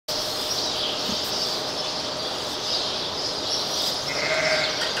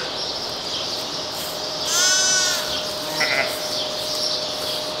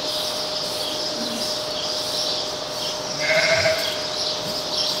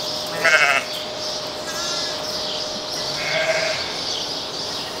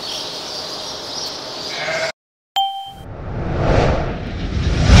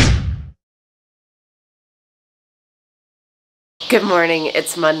Good morning,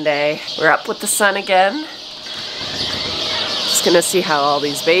 it's Monday. We're up with the sun again. Just gonna see how all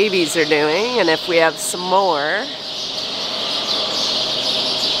these babies are doing and if we have some more.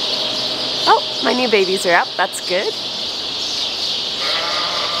 Oh, my new babies are up, that's good.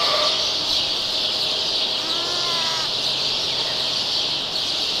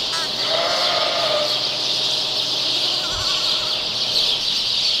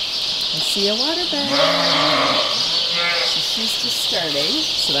 I see a water bag. She's just starting,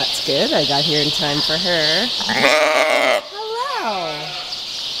 so that's good. I got here in time for her. Hello.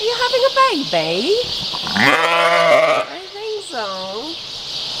 Are you having a baby? I think so.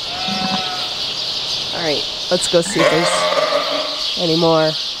 Alright, let's go see if there's any more.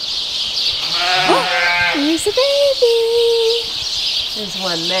 Oh, here's a baby. There's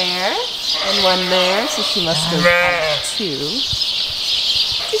one there, and one there, so she must have had two.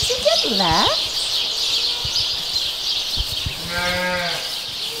 Did you get left?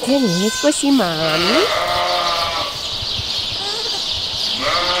 Come here, squishy mommy.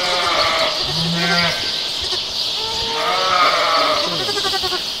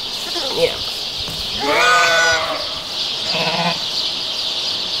 Yeah.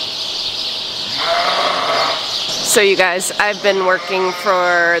 So you guys, I've been working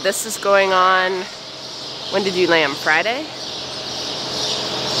for, this is going on, when did you lamb? Friday?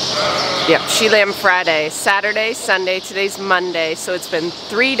 Yep, she lambed Friday, Saturday, Sunday, today's Monday, so it's been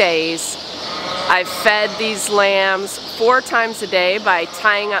 3 days. I've fed these lambs 4 times a day by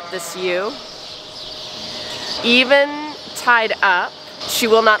tying up this ewe. Even tied up, she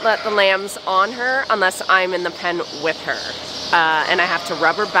will not let the lambs on her unless I'm in the pen with her. And I have to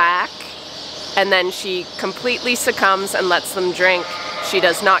rub her back, and then she completely succumbs and lets them drink. She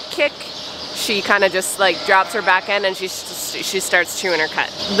does not kick. She kind of just like drops her back end and she starts chewing her cud.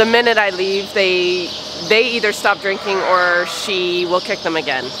 The minute I leave, they either stop drinking or she will kick them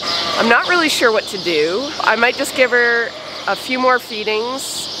again. I'm not really sure what to do. I might just give her a few more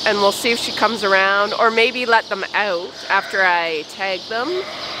feedings and we'll see if she comes around, or maybe let them out after I tag them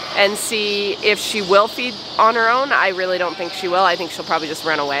and see if she will feed on her own. I really don't think she will. I think she'll probably just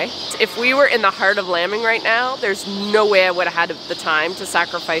run away. If we were in the heart of lambing right now, there's no way I would have had the time to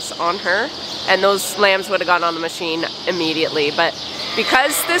sacrifice on her, and those lambs would have gone on the machine immediately. But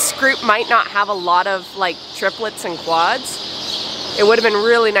because this group might not have a lot of like triplets and quads, it would have been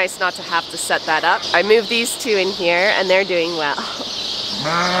really nice not to have to set that up. I moved these two in here and they're doing well.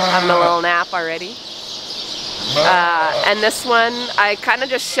 Having a little nap already. And this one, I kind of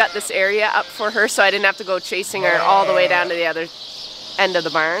just shut this area up for her so I didn't have to go chasing her all the way down to the other end of the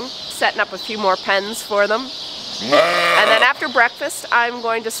barn. Setting up a few more pens for them. And then after breakfast, I'm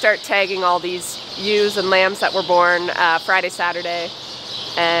going to start tagging all these ewes and lambs that were born Friday, Saturday,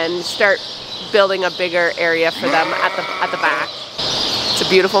 and start building a bigger area for them at the back. It's a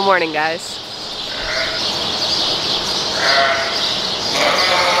beautiful morning, guys.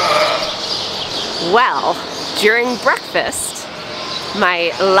 Well, during breakfast,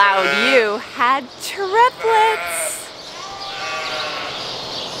 my loud ewe had triplets.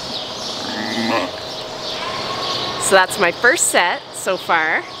 So that's my first set so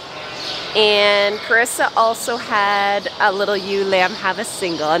far. And Carissa also had a little ewe lamb have a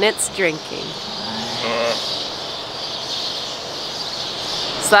single, and it's drinking.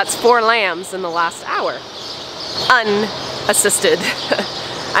 So that's 4 lambs in the last hour, unassisted.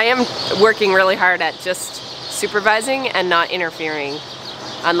 I am working really hard at just supervising and not interfering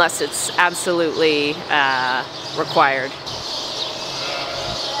unless it's absolutely required.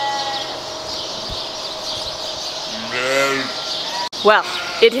 Well,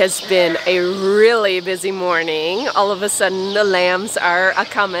 it has been a really busy morning. All of a sudden the lambs are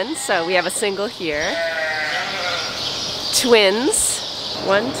a-coming, so we have a single here. Twins,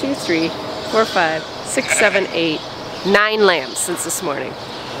 1, 2, 3, 4, 5, 6, 7, 8, 9 lambs since this morning.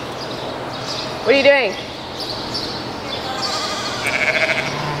 What are you doing?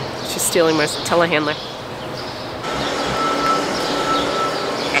 She's stealing my telehandler.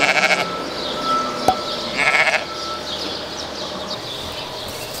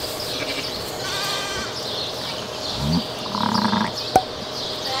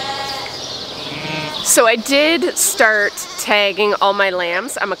 So I did start tagging all my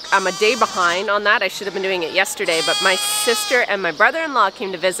lambs. I'm a day behind on that. I should have been doing it yesterday, but my sister and my brother-in-law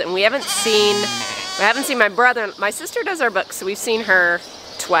came to visit, and we haven't seen my brother. My sister does our books, so we've seen her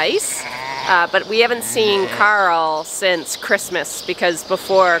twice, but we haven't seen Carl since Christmas, because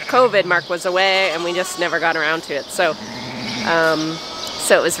before COVID, Mark was away, and we just never got around to it. So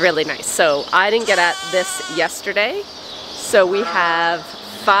it was really nice. So I didn't get at this yesterday. So we have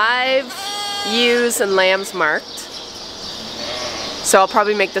 5 ewes and lambs marked. So I'll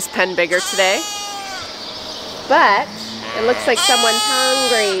probably make this pen bigger today. But it looks like someone's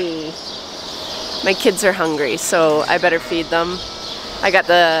hungry. My kids are hungry, so I better feed them. I got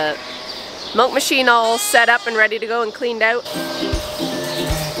the milk machine all set up and ready to go and cleaned out.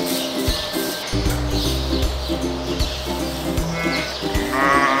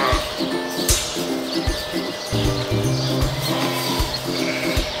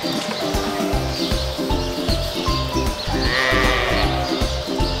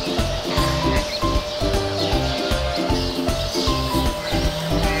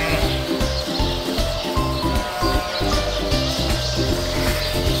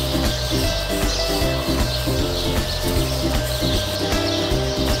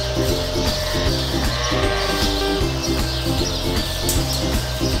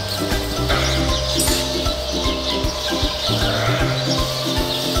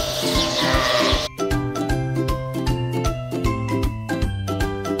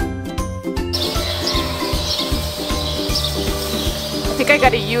 I think I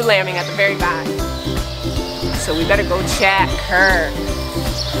got a ewe lambing at the very back. So we better go check her.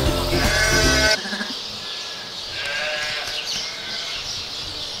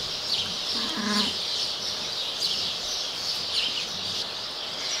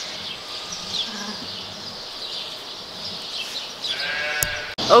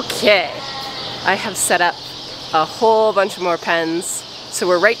 Okay, I have set up a whole bunch of more pens. So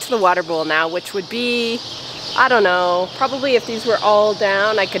we're right to the water bowl now, which would be, I don't know, probably if these were all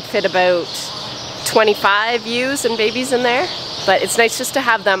down, I could fit about 25 ewes and babies in there. But it's nice just to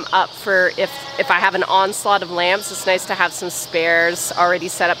have them up for if I have an onslaught of lambs, it's nice to have some spares already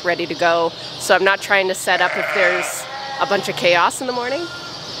set up, ready to go. So I'm not trying to set up if there's a bunch of chaos in the morning.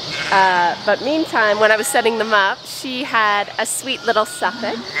 But meantime, when I was setting them up, she had a sweet little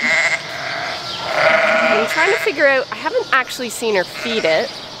Suffolk. I'm trying to figure out, I haven't actually seen her feed it,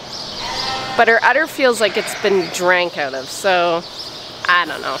 but her udder feels like it's been drank out of, so I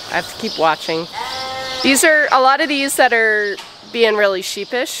don't know. I have to keep watching. These are, a lot of these that are being really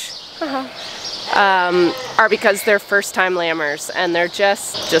sheepish are because they're first-time lambers and they're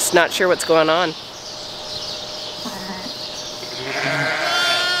just not sure what's going on.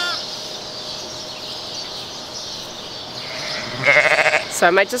 So I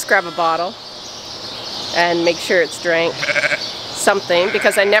might just grab a bottle and make sure it's drank something,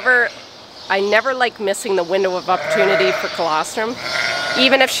 because I never like missing the window of opportunity for colostrum.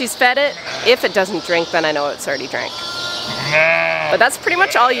 Even if she's fed it, if it doesn't drink, then I know it's already drank. But that's pretty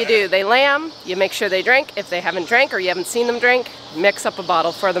much all you do. They lamb, you make sure they drink. If they haven't drank or you haven't seen them drink, mix up a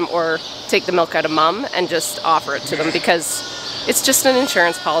bottle for them or take the milk out of mum and just offer it to them, because it's just an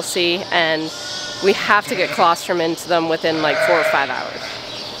insurance policy and we have to get colostrum into them within like 4 or 5 hours.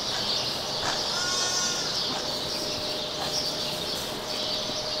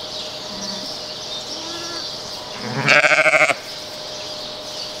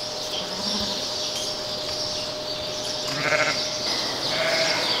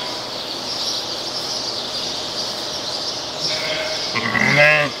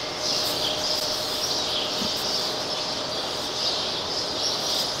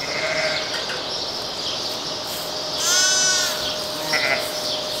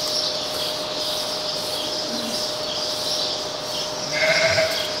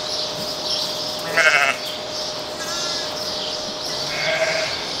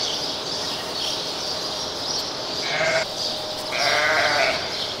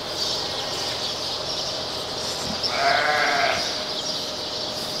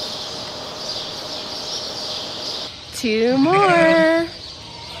 Two more.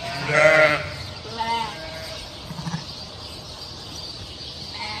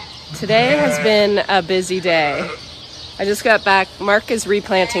 Today has been a busy day. I just got back. Mark is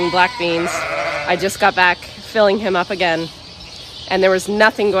replanting black beans. I just got back filling him up again. And there was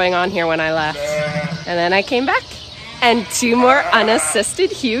nothing going on here when I left. And then I came back and 2 more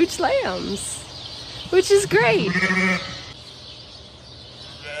unassisted huge lambs, which is great.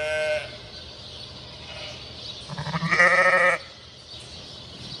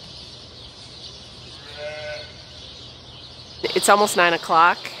 It's almost 9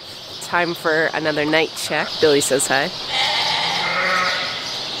 o'clock. Time for another night check. Billy says hi.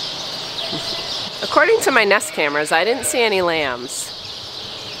 According to my Nest cameras, I didn't see any lambs.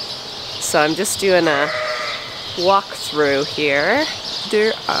 So I'm just doing a walkthrough here.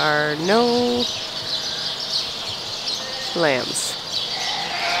 There are no lambs.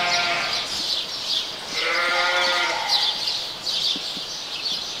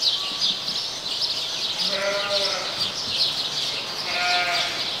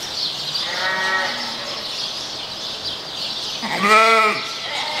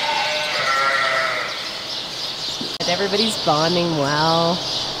 Everybody's bonding well.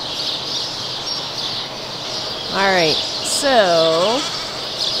 Alright, so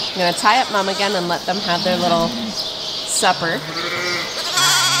I'm going to tie up Mom again and let them have their little supper.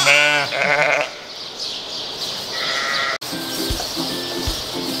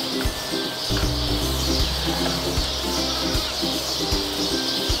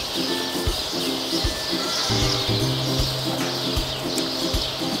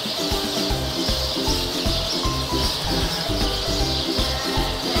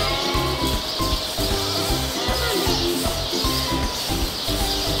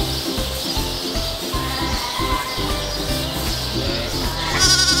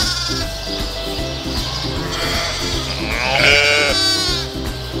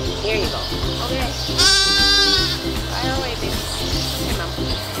 Here you go. Okay. Fire away, babies. Hey, Mom.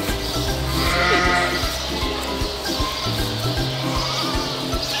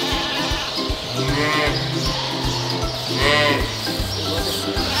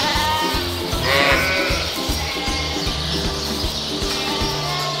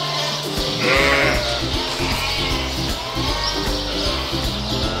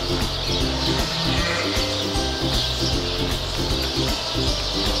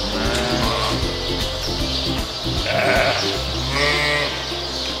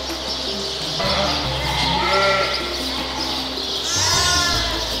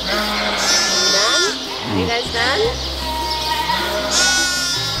 You guys done?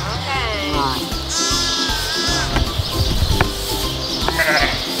 Okay.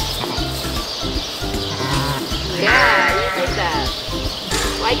 Yeah, you did that.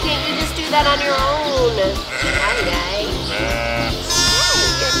 Why can't you just do that on your own? Hi, guys. Yeah, you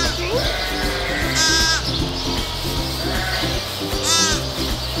get the drink.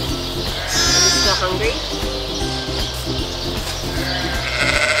 Are you still hungry?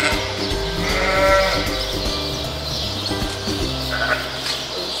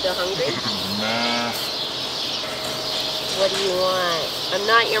 Still hungry? What do you want? I'm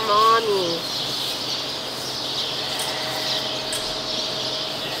not your mommy.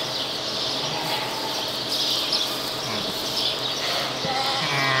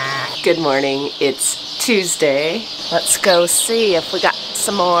 Good morning. It's Tuesday. Let's go see if we got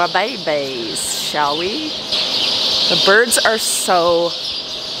some more babies, shall we? The birds are so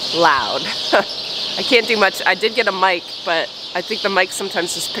loud. I can't do much. I did get a mic, but I think the mic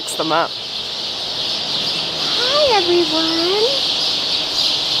sometimes just picks them up. Hi, everyone.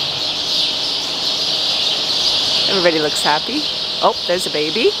 Everybody looks happy. Oh, there's a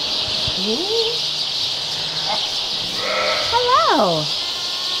baby. Hello.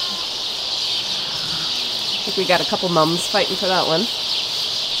 I think we got a couple mums fighting for that one.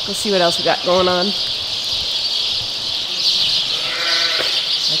 Let's see what else we got going on. I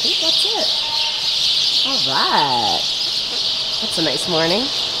think that's it. All right. That's a nice morning.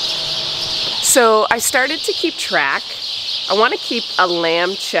 So I started to keep track. I want to keep a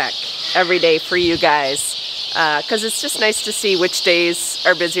lamb check every day for you guys because it's just nice to see which days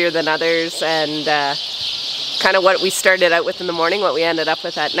are busier than others and kind of what we started out with in the morning, what we ended up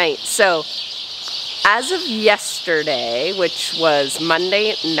with at night. So as of yesterday, which was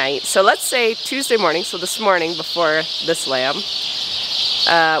Monday night, so let's say Tuesday morning, so this morning before this lamb,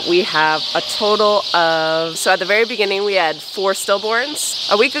 we have a total of, so at the very beginning we had 4 stillborns.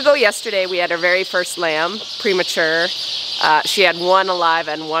 A week ago yesterday we had our very first lamb, premature. She had 1 alive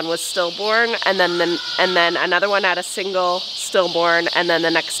and 1 was stillborn, and then another one had a single stillborn, and then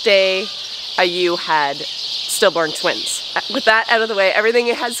the next day a ewe had stillborn twins. With that out of the way, everything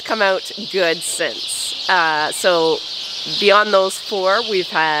has come out good since. So beyond those 4, we've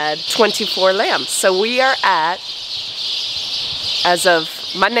had 24 lambs. So we are at, as of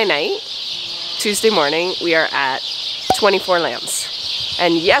Monday night, Tuesday morning, we are at 24 lambs.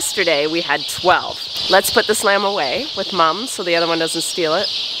 And yesterday we had 12. Let's put this lamb away with Mom so the other one doesn't steal it.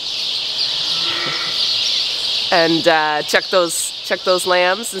 And check those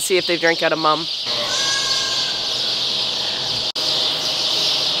lambs and see if they've drank out of Mom.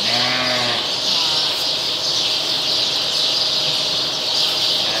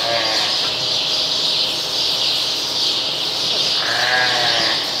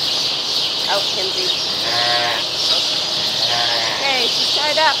 Okay, she's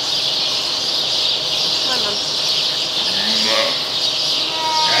tied up. Come on, Mom.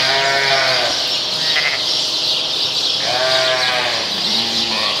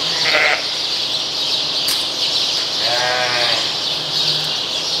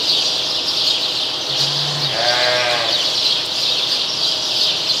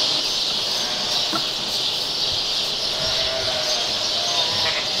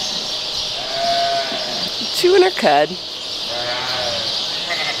 chewing her cud.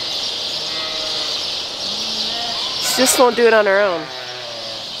 She just won't do it on her own.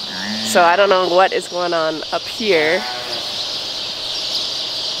 So I don't know what is going on up here.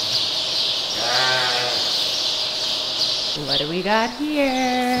 What do we got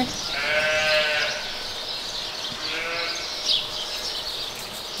here?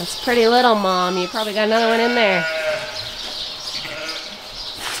 That's pretty little, Mom. You probably got another one in there.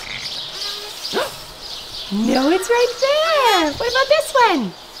 No, it's right there. What about this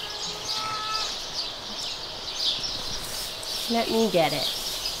one? Let me get it.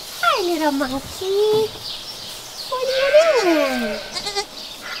 Hi, little monkey. What are you doing?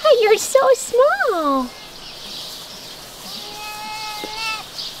 Oh, you're so small.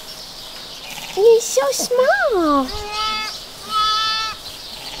 You're so small.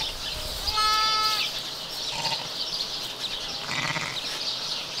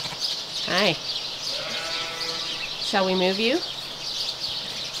 Hi. Shall we move you?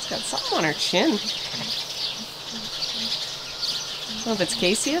 It's got something on her chin. I don't know if it's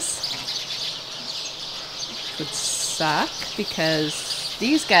caseous. It would suck because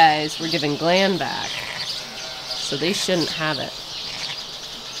these guys were giving gland back, so they shouldn't have it.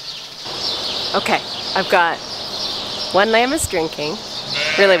 Okay, I've got one lamb is drinking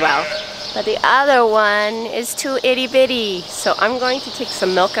really well, but the other one is too itty bitty. So I'm going to take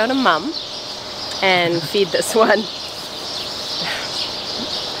some milk out of Mum and feed this one.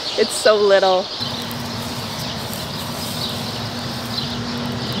 It's so little.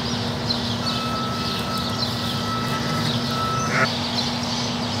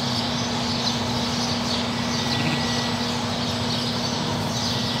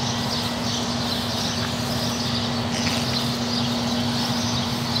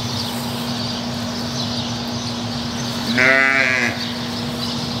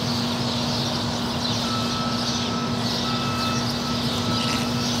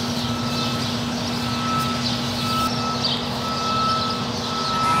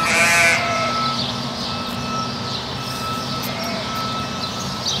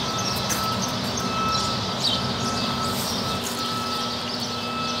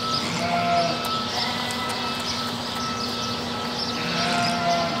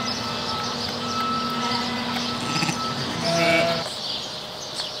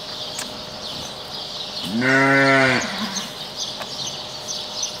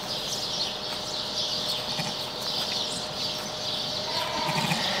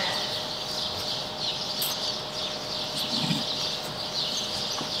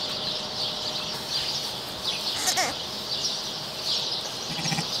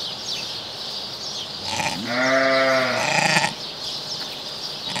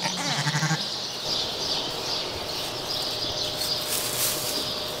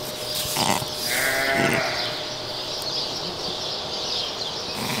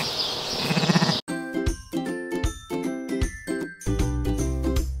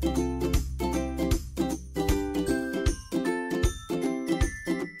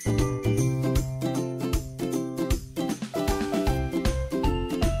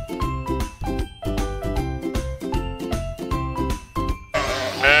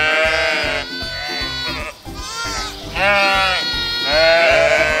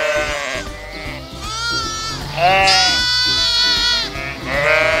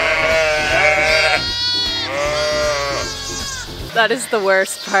 That is the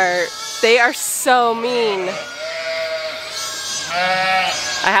worst part. They are so mean.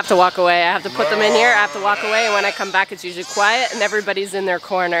 I have to walk away. I have to put them in here. I have to walk away, and when I come back, it's usually quiet and everybody's in their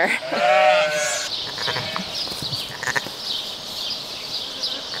corner.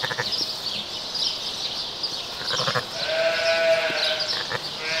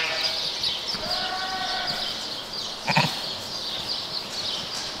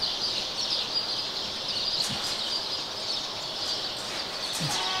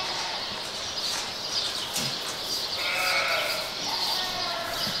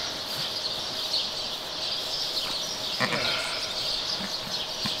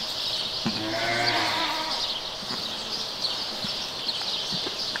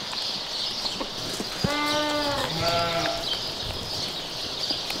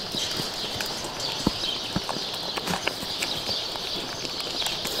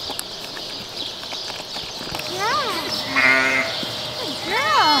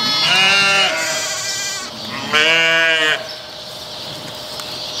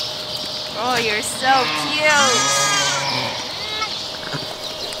 Oh, you're so cute.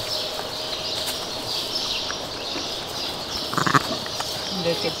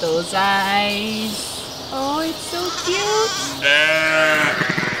 Look at those eyes. Oh, it's so cute.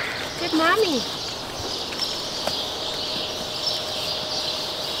 Good mommy.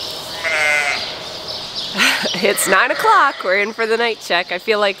 It's 9 o'clock. We're in for the night check. I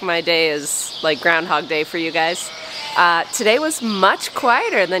feel like my day is like Groundhog Day for you guys. Today was much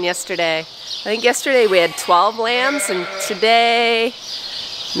quieter than yesterday. I think yesterday we had 12 lambs and today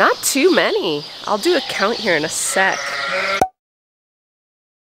not too many. I'll do a count here in a sec.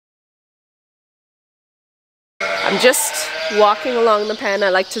 I'm just walking along the pen.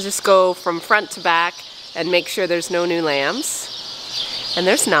 I like to just go from front to back and make sure there's no new lambs. And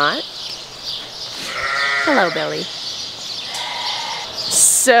there's not. Hello, Billy.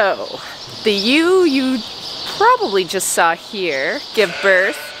 So, the ewe you probably just saw here give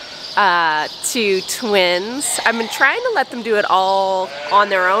birth to twins. I've been trying to let them do it all on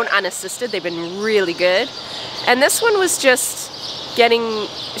their own, unassisted. They've been really good. And this one was just getting,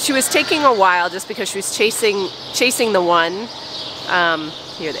 she was taking a while just because she was chasing the one.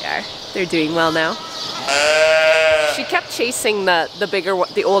 Here they are. They're doing well now. She kept chasing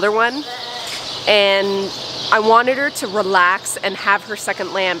the older one, and I wanted her to relax and have her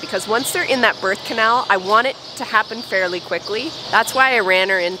second lamb because once they're in that birth canal, I want it to happen fairly quickly. That's why I ran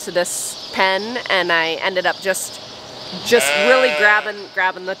her into this pen, and I ended up just really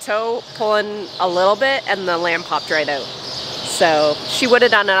grabbing the toe, pulling a little bit, and the lamb popped right out. So she would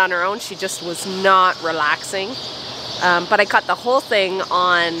have done it on her own. She just was not relaxing. But I caught the whole thing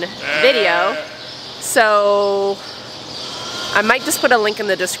on video. So I might just put a link in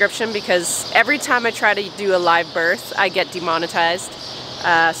the description because every time I try to do a live birth, I get demonetized.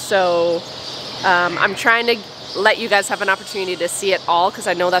 I'm trying to let you guys have an opportunity to see it all because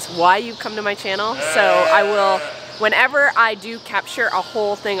I know that's why you come to my channel. So I will, whenever I do capture a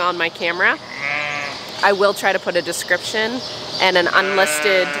whole thing on my camera, I will try to put a description and an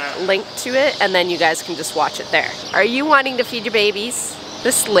unlisted link to it, and then you guys can just watch it there. Are you wanting to feed your babies?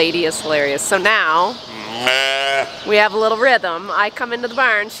 This lady is hilarious. So now we have a little rhythm. I come into the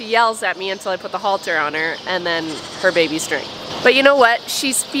barn, she yells at me until I put the halter on her, and then her babies drink. But you know what?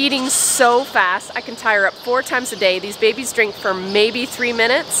 She's feeding so fast. I can tie her up 4 times a day. These babies drink for maybe 3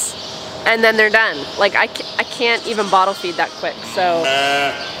 minutes, and then they're done. Like I can't even bottle feed that quick. So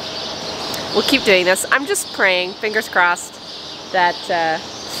we'll keep doing this. I'm just praying, fingers crossed, that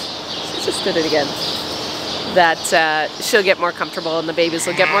she just did it again. That she'll get more comfortable and the babies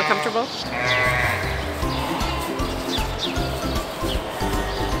will get more comfortable.